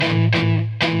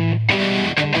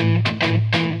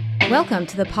Welcome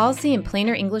to the Policy in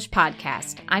Plainer English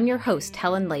podcast. I'm your host,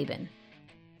 Helen Laban.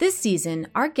 This season,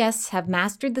 our guests have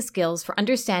mastered the skills for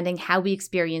understanding how we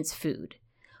experience food.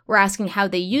 We're asking how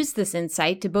they use this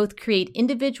insight to both create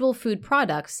individual food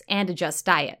products and adjust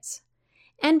diets.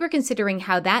 And we're considering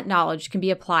how that knowledge can be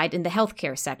applied in the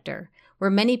healthcare sector, where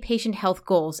many patient health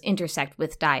goals intersect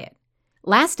with diet.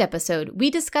 Last episode, we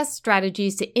discussed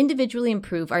strategies to individually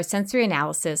improve our sensory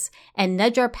analysis and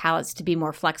nudge our palates to be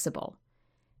more flexible.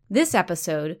 This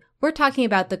episode, we're talking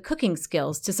about the cooking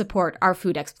skills to support our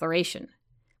food exploration.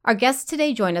 Our guests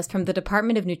today join us from the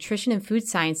Department of Nutrition and Food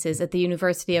Sciences at the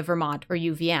University of Vermont, or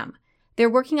UVM. They're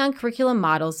working on curriculum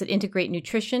models that integrate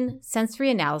nutrition,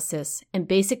 sensory analysis, and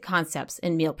basic concepts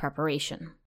in meal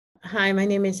preparation. Hi, my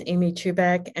name is Amy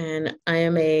Trubeck, and I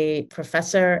am a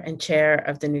professor and chair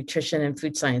of the Nutrition and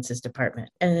Food Sciences Department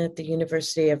at the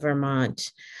University of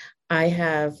Vermont. I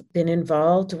have been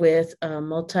involved with a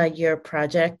multi-year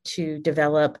project to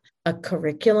develop a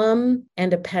curriculum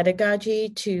and a pedagogy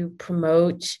to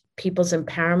promote people's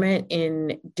empowerment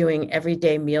in doing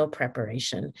everyday meal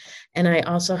preparation. And I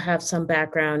also have some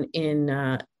background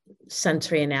in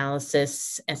sensory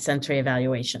analysis and sensory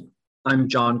evaluation. I'm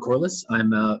John Corliss.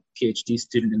 I'm a PhD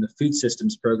student in the Food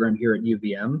Systems program here at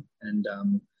UVM, and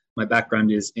my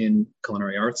background is in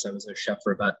culinary arts. I was a chef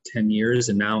for about 10 years,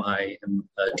 and now I am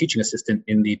a teaching assistant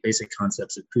in the Basic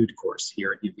Concepts of Food course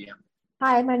here at UVM.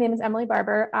 Hi, my name is Emily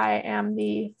Barber. I am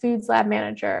the Foods Lab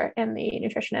Manager in the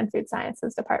Nutrition and Food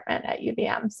Sciences Department at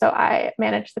UVM. So I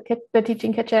manage the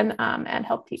teaching kitchen and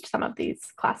help teach some of these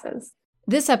classes.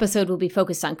 This episode will be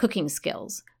focused on cooking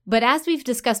skills. But as we've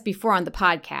discussed before on the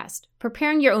podcast,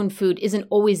 preparing your own food isn't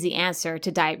always the answer to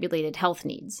diet-related health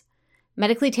needs.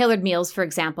 Medically tailored meals, for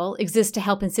example, exist to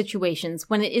help in situations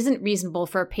when it isn't reasonable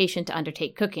for a patient to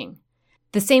undertake cooking.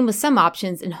 The same with some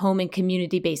options in home and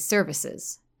community-based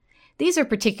services. These are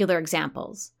particular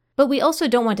examples, but we also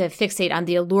don't want to fixate on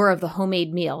the allure of the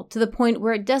homemade meal to the point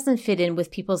where it doesn't fit in with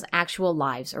people's actual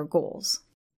lives or goals.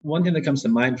 One thing that comes to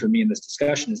mind for me in this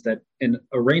discussion is that in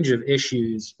a range of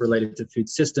issues related to food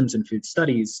systems and food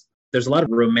studies, there's a lot of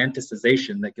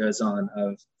romanticization that goes on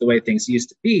of the way things used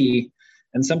to be.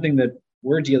 And something that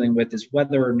we're dealing with is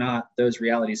whether or not those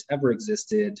realities ever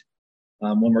existed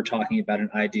when we're talking about an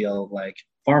ideal like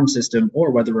farm system,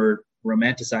 or whether we're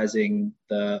romanticizing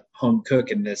the home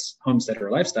cook and this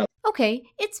homesteader lifestyle. Okay,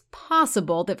 it's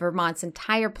possible that Vermont's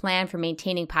entire plan for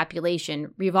maintaining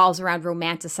population revolves around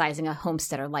romanticizing a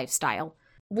homesteader lifestyle.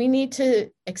 We need to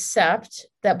accept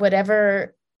that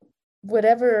whatever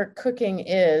cooking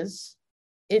is,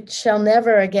 it shall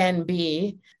never again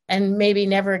be, and maybe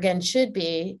never again should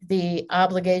be, the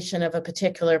obligation of a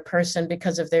particular person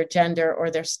because of their gender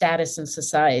or their status in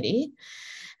society.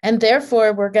 And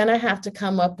therefore, we're going to have to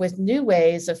come up with new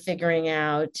ways of figuring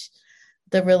out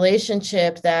the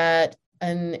relationship that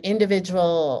an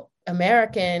individual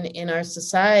American in our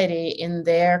society, in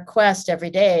their quest every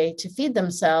day to feed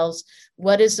themselves,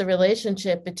 what is the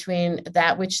relationship between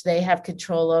that which they have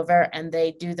control over and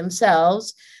they do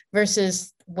themselves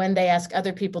versus when they ask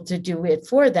other people to do it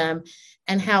for them,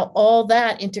 and how all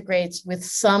that integrates with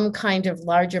some kind of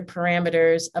larger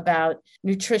parameters about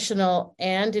nutritional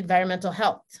and environmental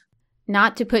health.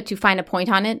 Not to put too fine a point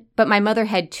on it, but my mother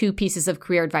had two pieces of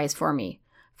career advice for me.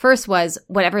 First was,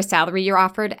 whatever salary you're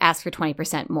offered, ask for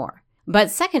 20% more.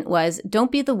 But second was,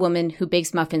 don't be the woman who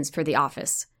bakes muffins for the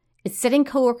office. It's setting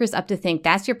coworkers up to think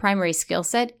that's your primary skill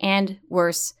set, and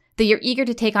worse, that you're eager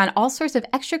to take on all sorts of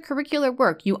extracurricular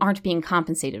work you aren't being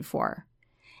compensated for.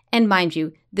 And mind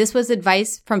you, this was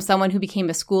advice from someone who became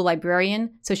a school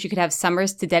librarian so she could have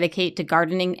summers to dedicate to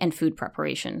gardening and food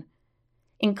preparation.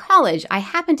 In college, I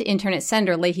happened to intern at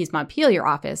Senator Leahy's Montpelier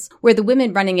office, where the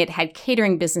women running it had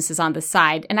catering businesses on the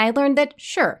side, and I learned that,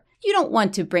 sure, you don't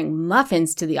want to bring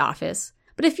muffins to the office,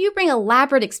 but if you bring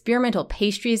elaborate experimental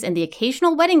pastries and the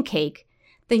occasional wedding cake,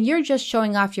 then you're just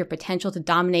showing off your potential to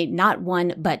dominate not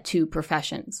one, but two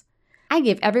professions. I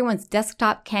gave everyone's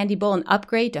desktop candy bowl an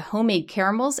upgrade to homemade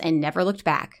caramels and never looked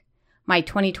back. My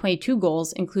 2022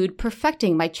 goals include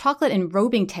perfecting my chocolate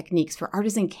enrobing techniques for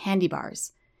artisan candy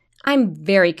bars. I'm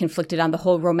very conflicted on the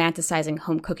whole romanticizing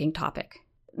home cooking topic.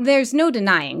 There's no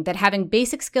denying that having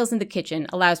basic skills in the kitchen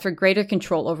allows for greater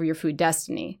control over your food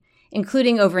destiny,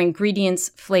 including over ingredients,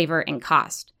 flavor, and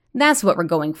cost. That's what we're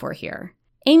going for here.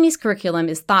 Amy's curriculum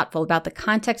is thoughtful about the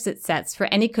context it sets for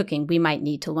any cooking we might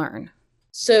need to learn.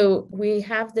 So we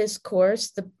have this course,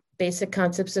 the Basic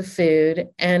Concepts of Food,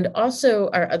 and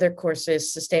also our other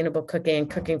courses, Sustainable Cooking and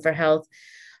Cooking for Health,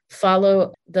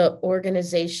 follow the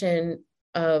organization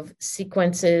of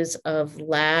sequences of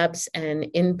labs and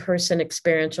in-person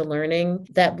experiential learning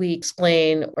that we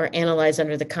explain or analyze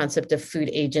under the concept of food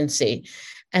agency.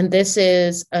 And this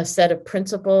is a set of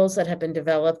principles that have been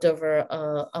developed over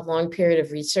a long period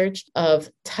of research of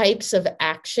types of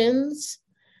actions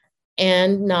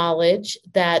and knowledge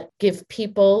that give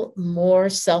people more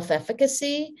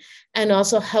self-efficacy and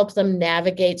also help them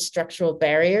navigate structural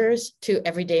barriers to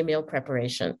everyday meal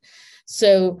preparation.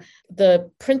 So the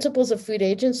principles of food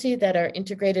agency that are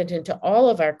integrated into all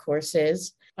of our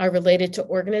courses are related to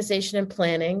organization and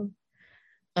planning,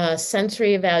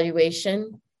 sensory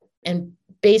evaluation, and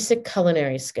basic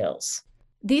culinary skills.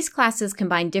 These classes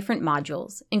combine different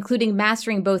modules, including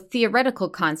mastering both theoretical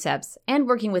concepts and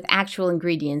working with actual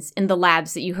ingredients in the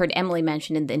labs that you heard Emily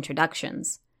mention in the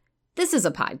introductions. This is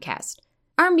a podcast.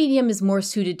 Our medium is more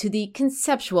suited to the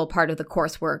conceptual part of the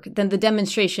coursework than the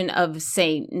demonstration of,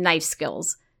 say, knife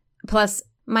skills. Plus,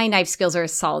 my knife skills are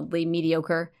solidly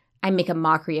mediocre. I make a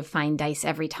mockery of fine dice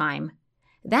every time.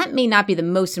 That may not be the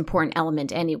most important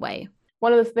element anyway.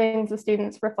 One of the things the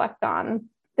students reflect on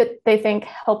that they think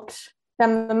helped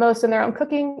them the most in their own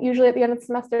cooking, usually at the end of the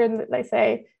semester, and that they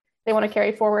say they want to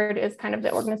carry forward is kind of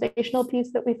the organizational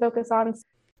piece that we focus on.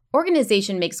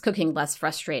 Organization makes cooking less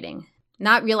frustrating.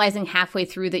 Not realizing halfway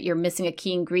through that you're missing a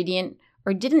key ingredient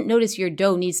or didn't notice your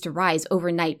dough needs to rise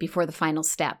overnight before the final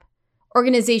step.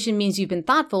 Organization means you've been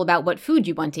thoughtful about what food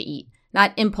you want to eat,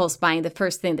 not impulse buying the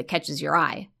first thing that catches your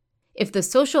eye. If the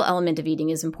social element of eating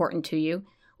is important to you,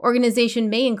 organization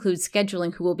may include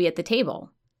scheduling who will be at the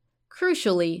table.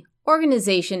 Crucially,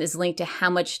 organization is linked to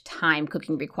how much time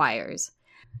cooking requires.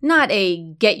 Not a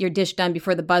get your dish done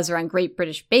before the buzzer on Great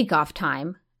British Bake Off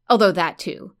time, although that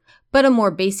too, but a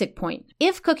more basic point.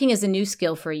 If cooking is a new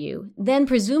skill for you, then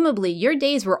presumably your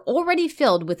days were already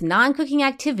filled with non-cooking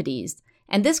activities,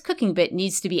 and this cooking bit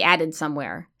needs to be added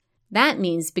somewhere. That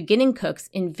means beginning cooks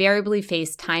invariably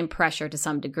face time pressure to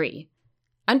some degree.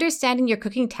 Understanding your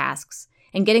cooking tasks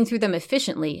and getting through them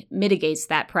efficiently mitigates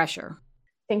that pressure.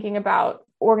 Thinking about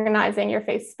organizing your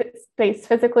space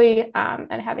physically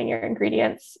and having your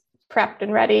ingredients prepped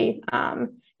and ready.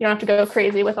 You don't have to go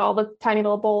crazy with all the tiny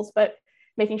little bowls, but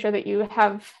making sure that you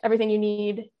have everything you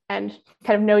need and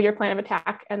kind of know your plan of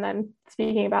attack. And then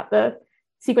speaking about the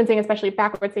sequencing, especially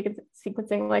backward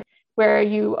sequencing, like where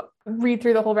you read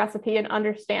through the whole recipe and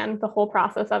understand the whole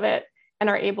process of it and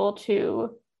are able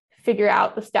to figure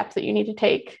out the steps that you need to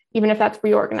take, even if that's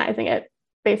reorganizing it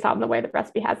based on the way the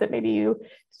recipe has it. Maybe you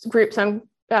group some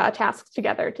tasks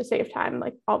together to save time,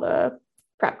 like all the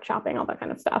prep, chopping, all that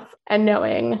kind of stuff, and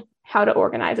knowing how to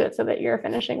organize it so that you're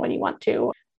finishing when you want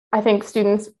to. I think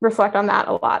students reflect on that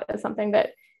a lot as something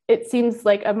that it seems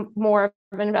like a more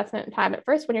of an investment in time at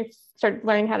first when you start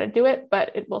learning how to do it,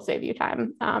 but it will save you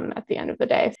time at the end of the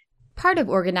day. Part of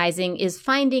organizing is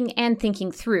finding and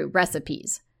thinking through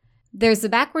recipes. There's the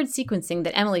backward sequencing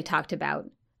that Emily talked about,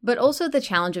 but also the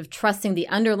challenge of trusting the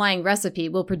underlying recipe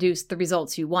will produce the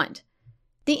results you want.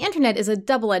 The internet is a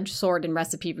double-edged sword in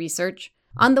recipe research.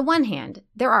 On the one hand,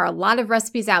 there are a lot of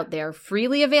recipes out there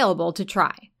freely available to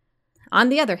try. On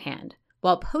the other hand,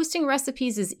 while posting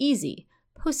recipes is easy,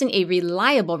 posting a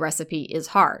reliable recipe is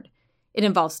hard. It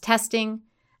involves testing,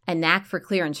 a knack for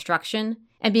clear instruction,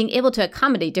 and being able to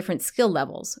accommodate different skill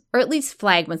levels, or at least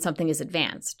flag when something is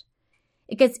advanced.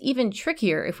 It gets even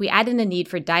trickier if we add in a need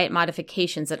for diet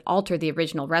modifications that alter the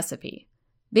original recipe.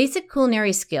 Basic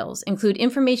culinary skills include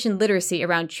information literacy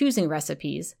around choosing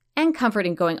recipes and comfort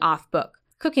in going off-book,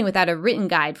 cooking without a written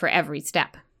guide for every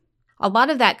step. A lot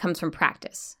of that comes from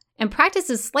practice, and practice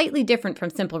is slightly different from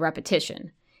simple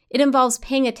repetition. It involves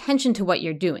paying attention to what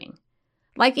you're doing.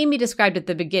 Like Amy described at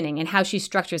the beginning and how she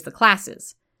structures the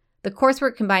classes, the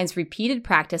coursework combines repeated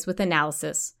practice with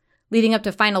analysis, leading up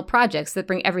to final projects that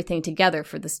bring everything together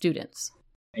for the students.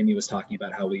 Amy was talking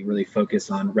about how we really focus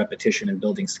on repetition and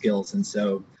building skills. And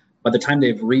so by the time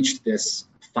they've reached this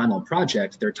final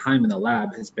project, their time in the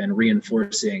lab has been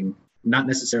reinforcing not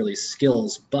necessarily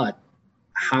skills, but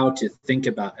how to think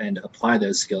about and apply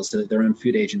those skills so that their own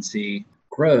food agency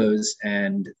grows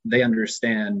and they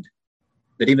understand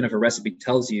that even if a recipe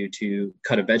tells you to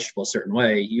cut a vegetable a certain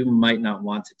way, you might not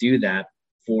want to do that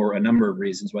for a number of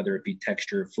reasons, whether it be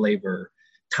texture, flavor,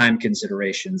 time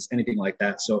considerations, anything like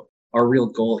that. So our real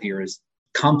goal here is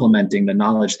complementing the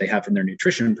knowledge they have from their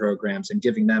nutrition programs and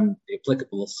giving them the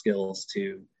applicable skills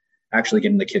to actually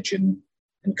get in the kitchen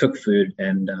and cook food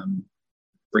and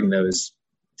bring those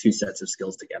two sets of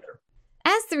skills together.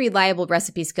 As the reliable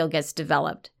recipe skill gets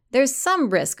developed, there's some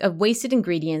risk of wasted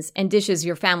ingredients and dishes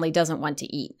your family doesn't want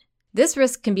to eat. This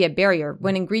risk can be a barrier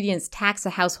when ingredients tax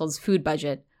a household's food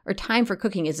budget or time for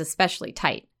cooking is especially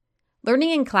tight.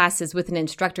 Learning in classes with an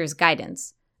instructor's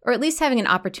guidance, or at least having an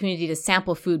opportunity to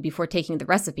sample food before taking the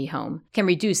recipe home, can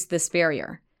reduce this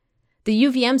barrier. The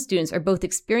UVM students are both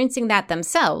experiencing that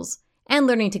themselves and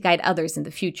learning to guide others in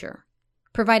the future.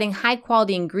 Providing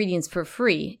high-quality ingredients for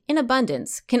free, in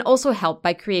abundance, can also help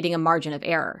by creating a margin of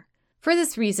error. For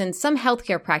this reason, some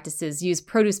healthcare practices use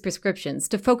produce prescriptions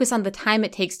to focus on the time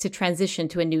it takes to transition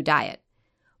to a new diet.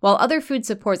 While other food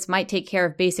supports might take care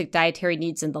of basic dietary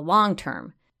needs in the long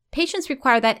term, patients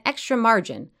require that extra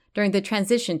margin during the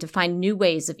transition to find new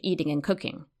ways of eating and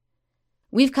cooking.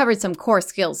 We've covered some core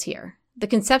skills here: the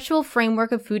conceptual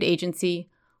framework of food agency,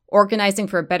 organizing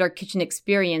for a better kitchen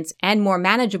experience and more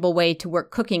manageable way to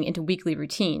work cooking into weekly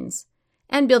routines,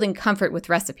 and building comfort with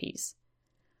recipes.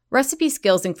 Recipe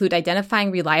skills include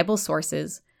identifying reliable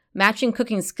sources, matching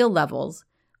cooking skill levels,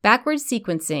 backwards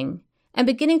sequencing, and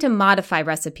beginning to modify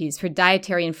recipes for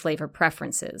dietary and flavor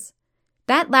preferences.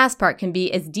 That last part can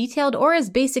be as detailed or as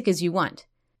basic as you want.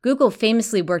 Google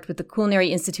famously worked with the Culinary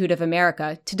Institute of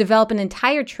America to develop an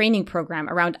entire training program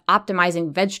around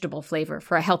optimizing vegetable flavor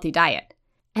for a healthy diet.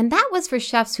 And that was for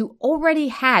chefs who already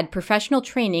had professional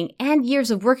training and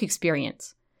years of work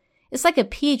experience. It's like a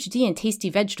PhD in tasty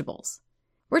vegetables.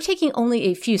 We're taking only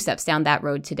a few steps down that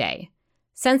road today.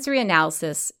 Sensory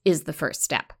analysis is the first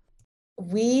step.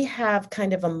 We have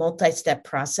kind of a multi-step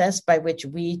process by which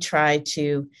we try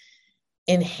to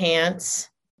enhance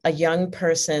a young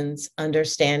person's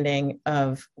understanding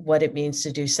of what it means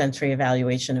to do sensory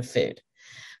evaluation of food.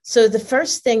 So the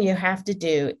first thing you have to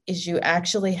do is you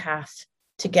actually have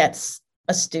to get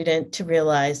a student to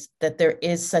realize that there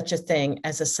is such a thing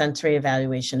as a sensory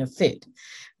evaluation of food.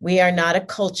 We are not a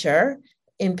culture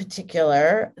in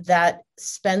particular that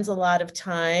spends a lot of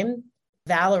time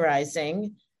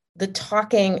valorizing the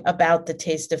talking about the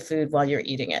taste of food while you're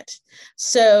eating it.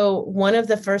 So one of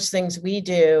the first things we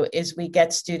do is we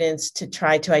get students to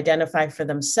try to identify for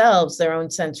themselves their own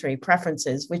sensory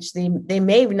preferences, which they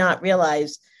may not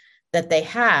realize that they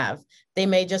have. They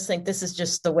may just think this is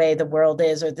just the way the world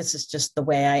is, or this is just the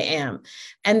way I am.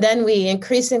 And then we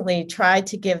increasingly try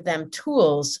to give them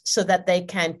tools so that they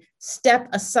can step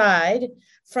aside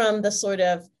from the sort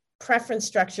of preference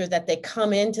structure that they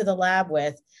come into the lab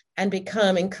with and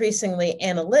become increasingly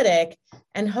analytic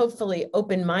and hopefully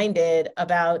open-minded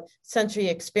about sensory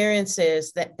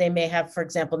experiences that they may have, for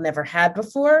example, never had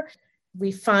before.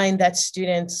 We find that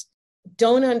students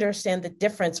don't understand the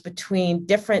difference between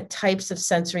different types of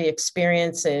sensory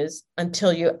experiences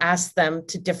until you ask them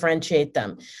to differentiate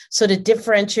them. So to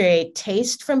differentiate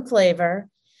taste from flavor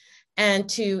and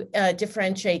to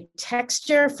differentiate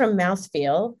texture from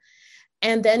mouthfeel,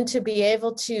 and then to be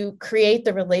able to create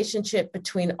the relationship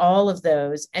between all of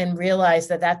those and realize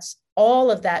that all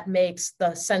of that makes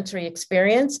the sensory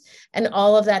experience, and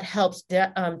all of that helps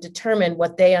determine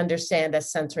what they understand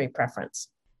as sensory preference.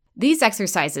 These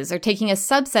exercises are taking a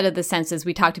subset of the senses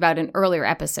we talked about in earlier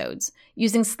episodes,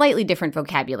 using slightly different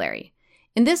vocabulary.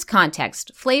 In this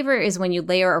context, flavor is when you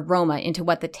layer aroma into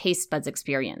what the taste buds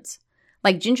experience.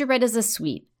 Like gingerbread is a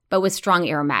sweet, but with strong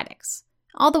aromatics.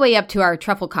 All the way up to our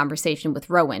truffle conversation with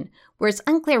Rowan, where it's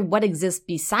unclear what exists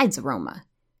besides aroma.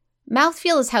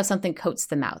 Mouthfeel is how something coats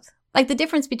the mouth, like the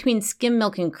difference between skim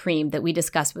milk and cream that we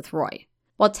discussed with Roy.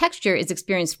 While texture is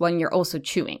experienced when you're also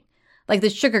chewing, like the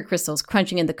sugar crystals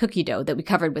crunching in the cookie dough that we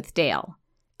covered with Dale.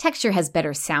 Texture has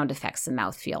better sound effects than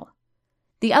mouthfeel.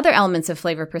 The other elements of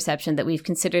flavor perception that we've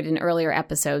considered in earlier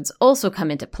episodes also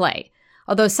come into play,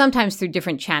 although sometimes through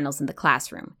different channels in the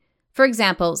classroom. For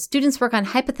example, students work on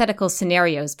hypothetical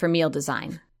scenarios for meal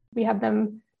design. We have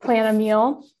them plan a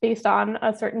meal based on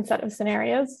a certain set of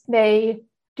scenarios. They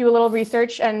do a little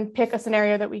research and pick a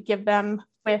scenario that we give them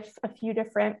with a few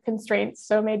different constraints.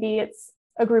 So maybe it's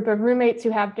a group of roommates who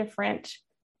have different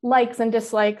likes and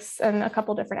dislikes and a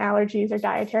couple different allergies or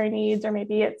dietary needs, or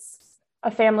maybe it's a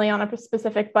family on a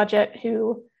specific budget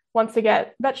who wants to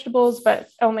get vegetables but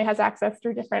only has access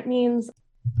through different means.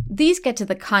 These get to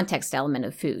the context element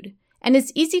of food, and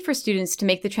it's easy for students to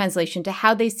make the translation to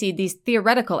how they see these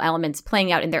theoretical elements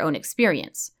playing out in their own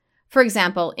experience. For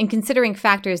example, in considering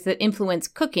factors that influence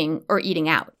cooking or eating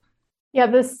out. Yeah,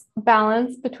 this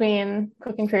balance between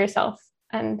cooking for yourself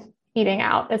and eating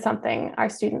out is something our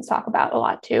students talk about a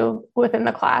lot too within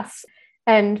the class.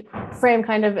 And frame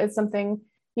kind of is something,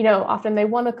 often they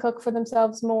want to cook for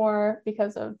themselves more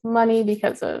because of money,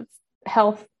 because of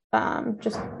health,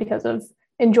 just because of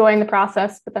enjoying the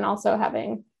process, but then also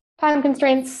having time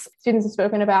constraints. Students have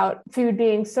spoken about food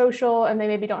being social, and they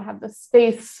maybe don't have the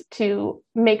space to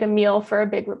make a meal for a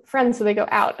big group of friends. So they go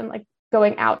out, and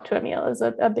going out to a meal is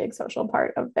a big social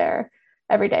part of their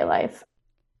everyday life.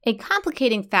 A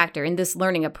complicating factor in this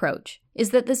learning approach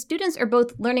is that the students are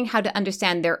both learning how to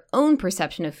understand their own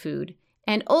perception of food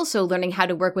and also learning how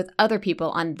to work with other people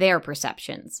on their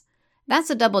perceptions. That's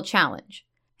a double challenge.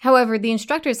 However, the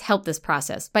instructors help this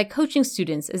process by coaching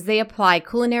students as they apply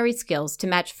culinary skills to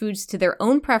match foods to their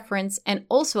own preference and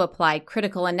also apply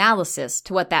critical analysis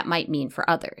to what that might mean for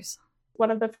others.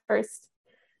 One of the first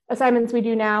assignments we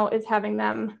do now is having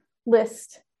them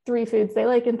list 3 foods they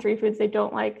like and 3 foods they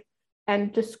don't like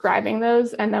and describing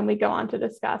those. And then we go on to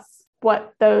discuss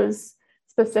what those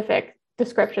specific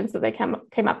descriptions that they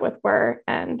came up with were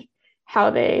and how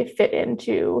they fit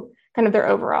into kind of their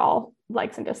overall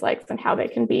likes and dislikes and how they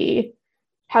can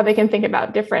think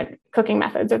about different cooking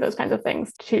methods or those kinds of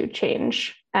things to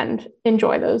change and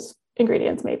enjoy those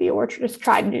ingredients maybe, or just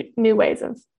try new ways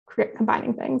of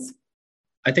combining things.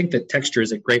 I think that texture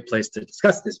is a great place to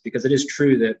discuss this because it is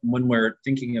true that when we're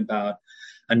thinking about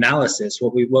analysis,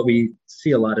 what we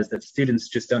see a lot is that students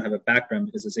just don't have a background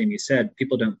because, as Amy said,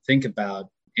 people don't think about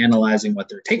analyzing what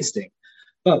they're tasting.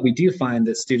 But we do find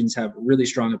that students have really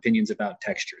strong opinions about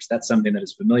textures. That's something that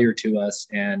is familiar to us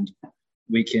and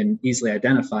we can easily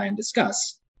identify and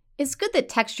discuss. It's good that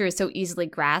texture is so easily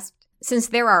grasped, since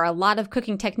there are a lot of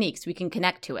cooking techniques we can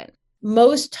connect to it.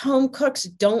 Most home cooks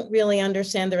don't really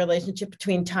understand the relationship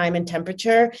between time and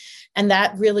temperature. And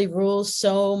that really rules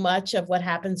so much of what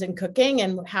happens in cooking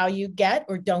and how you get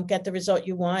or don't get the result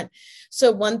you want.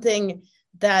 So one thing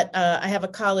that I have a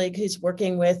colleague who's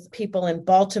working with people in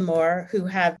Baltimore who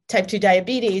have type 2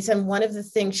 diabetes. And one of the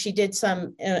things she did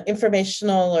some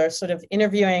informational or sort of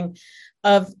interviewing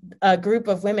of a group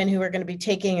of women who are going to be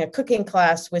taking a cooking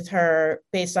class with her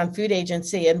based on food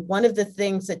agency. And one of the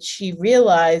things that she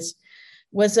realized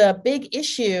was a big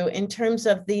issue in terms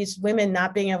of these women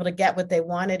not being able to get what they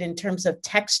wanted in terms of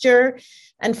texture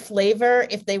and flavor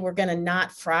if they were going to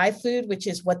not fry food, which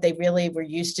is what they really were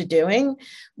used to doing,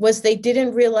 was they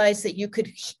didn't realize that you could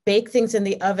bake things in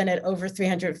the oven at over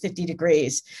 350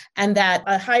 degrees and that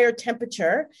a higher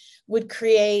temperature would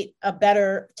create a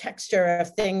better texture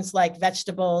of things like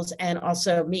vegetables and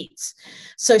also meats.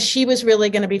 So she was really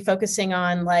going to be focusing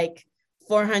on like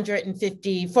 400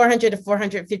 to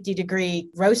 450 degree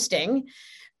roasting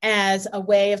as a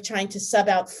way of trying to sub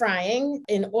out frying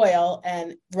in oil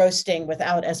and roasting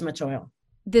without as much oil.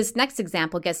 This next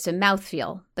example gets to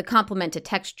mouthfeel, the complement to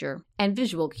texture, and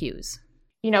visual cues.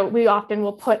 We often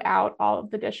will put out all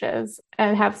of the dishes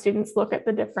and have students look at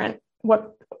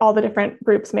what all the different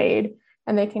groups made,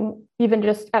 and they can even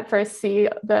just at first see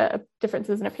the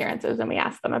differences in appearances. And we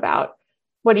ask them about,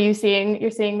 what are you seeing? You're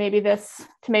seeing maybe this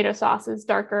tomato sauce is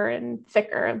darker and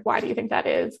thicker. Why do you think that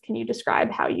is? Can you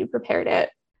describe how you prepared it?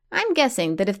 I'm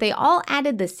guessing that if they all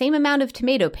added the same amount of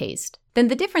tomato paste, then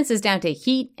the difference is down to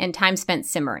heat and time spent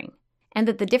simmering, and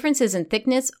that the differences in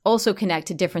thickness also connect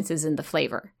to differences in the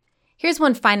flavor. Here's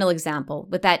one final example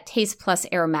with that taste plus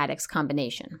aromatics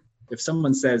combination. If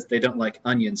someone says they don't like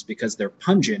onions because they're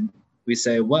pungent, we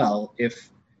say, well, if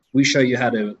we show you how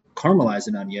to caramelize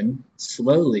an onion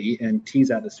slowly and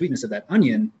tease out the sweetness of that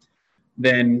onion,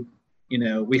 then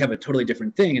we have a totally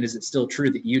different thing. And is it still true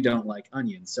that you don't like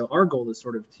onions? So our goal is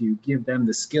sort of to give them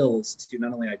the skills to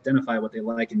not only identify what they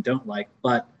like and don't like,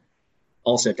 but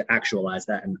also to actualize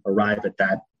that and arrive at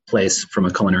that place from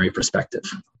a culinary perspective.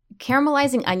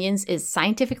 Caramelizing onions is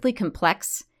scientifically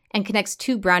complex and connects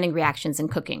 2 browning reactions in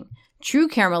cooking: true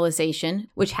caramelization,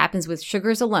 which happens with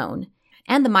sugars alone,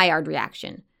 and the Maillard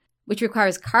reaction, which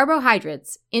requires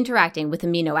carbohydrates interacting with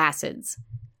amino acids.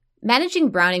 Managing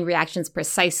browning reactions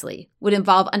precisely would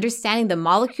involve understanding the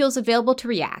molecules available to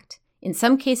react, in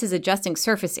some cases adjusting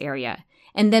surface area,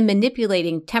 and then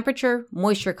manipulating temperature,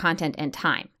 moisture content, and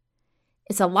time.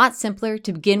 It's a lot simpler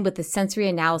to begin with the sensory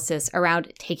analysis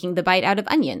around taking the bite out of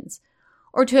onions,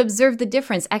 or to observe the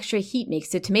difference extra heat makes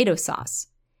to tomato sauce.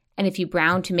 And if you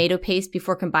brown tomato paste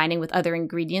before combining with other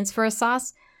ingredients for a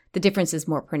sauce, the difference is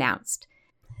more pronounced.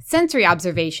 Sensory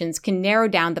observations can narrow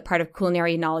down the part of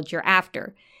culinary knowledge you're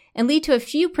after, and lead to a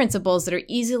few principles that are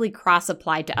easily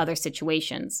cross-applied to other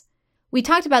situations. We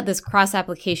talked about this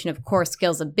cross-application of core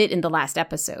skills a bit in the last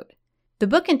episode. The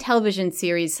book and television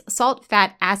series Salt,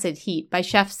 Fat, Acid, Heat by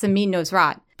chef Samin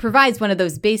Nosrat provides one of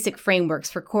those basic frameworks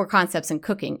for core concepts in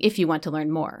cooking if you want to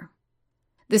learn more.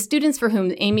 The students for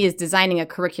whom Amy is designing a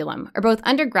curriculum are both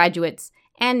undergraduates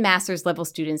and master's level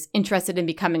students interested in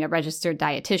becoming a registered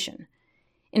dietitian.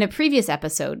 In a previous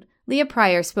episode, Leah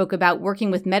Pryor spoke about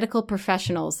working with medical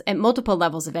professionals at multiple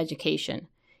levels of education,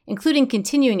 including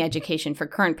continuing education for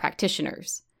current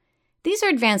practitioners. These are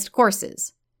advanced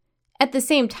courses. At the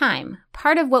same time,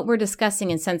 part of what we're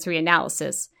discussing in sensory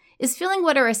analysis is filling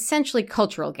what are essentially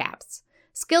cultural gaps,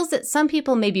 skills that some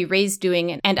people may be raised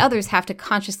doing and others have to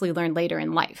consciously learn later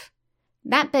in life.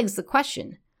 That begs the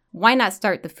question, why not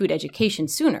start the food education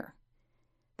sooner?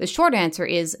 The short answer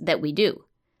is that we do.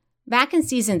 Back in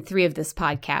season 3 of this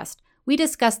podcast, we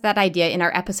discussed that idea in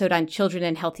our episode on children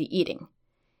and healthy eating.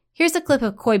 Here's a clip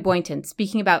of Coy Boynton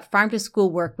speaking about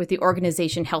farm-to-school work with the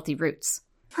organization Healthy Roots.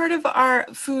 Part of our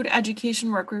food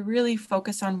education work, we really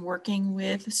focus on working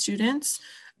with students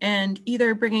and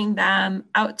either bringing them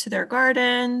out to their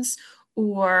gardens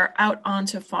or out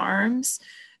onto farms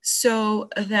so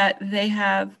that they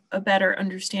have a better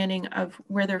understanding of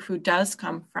where their food does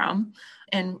come from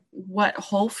and what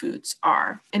whole foods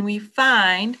are. And we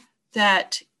find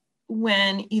that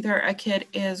when either a kid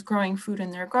is growing food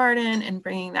in their garden and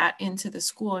bringing that into the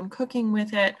school and cooking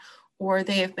with it, or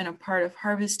they have been a part of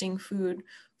harvesting food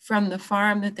from the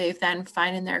farm that they then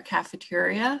find in their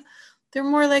cafeteria, they're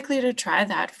more likely to try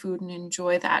that food and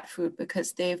enjoy that food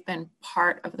because they've been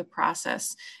part of the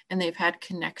process and they've had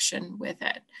connection with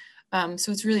it.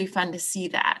 So it's really fun to see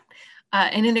that.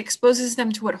 And it exposes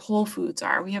them to what whole foods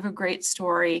are. We have a great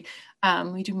story.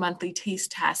 We do monthly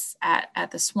taste tests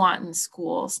at the Swanton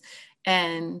schools.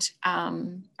 And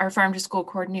our farm to school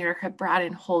coordinator had brought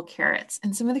in whole carrots.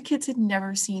 And some of the kids had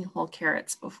never seen whole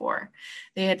carrots before.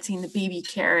 They had seen the baby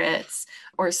carrots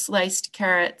or sliced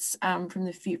carrots from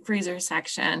the freezer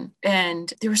section.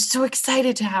 And they were so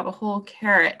excited to have a whole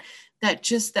carrot that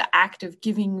just the act of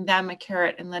giving them a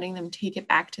carrot and letting them take it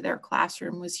back to their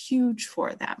classroom was huge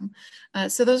for them.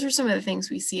 So those are some of the things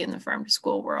we see in the farm to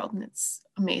school world, and it's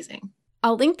amazing.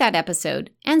 I'll link that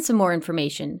episode and some more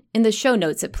information in the show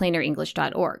notes at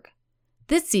plainerenglish.org.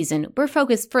 This season, we're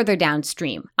focused further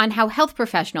downstream on how health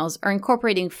professionals are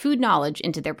incorporating food knowledge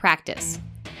into their practice.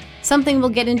 Something we'll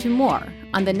get into more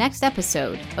on the next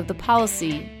episode of the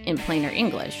Policy in Plainer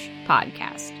English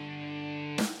podcast.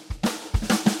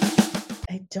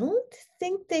 I don't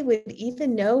think they would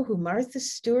even know who Martha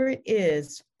Stewart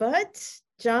is, but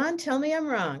John, tell me I'm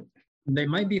wrong. They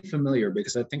might be familiar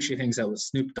because I think she hangs out with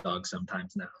Snoop Dogg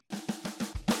sometimes now.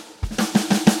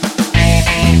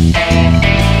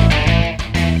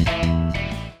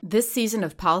 This season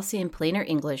of Policy in Plainer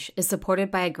English is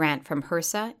supported by a grant from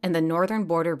HRSA and the Northern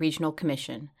Border Regional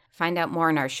Commission. Find out more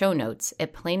in our show notes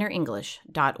at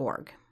plainerenglish.org.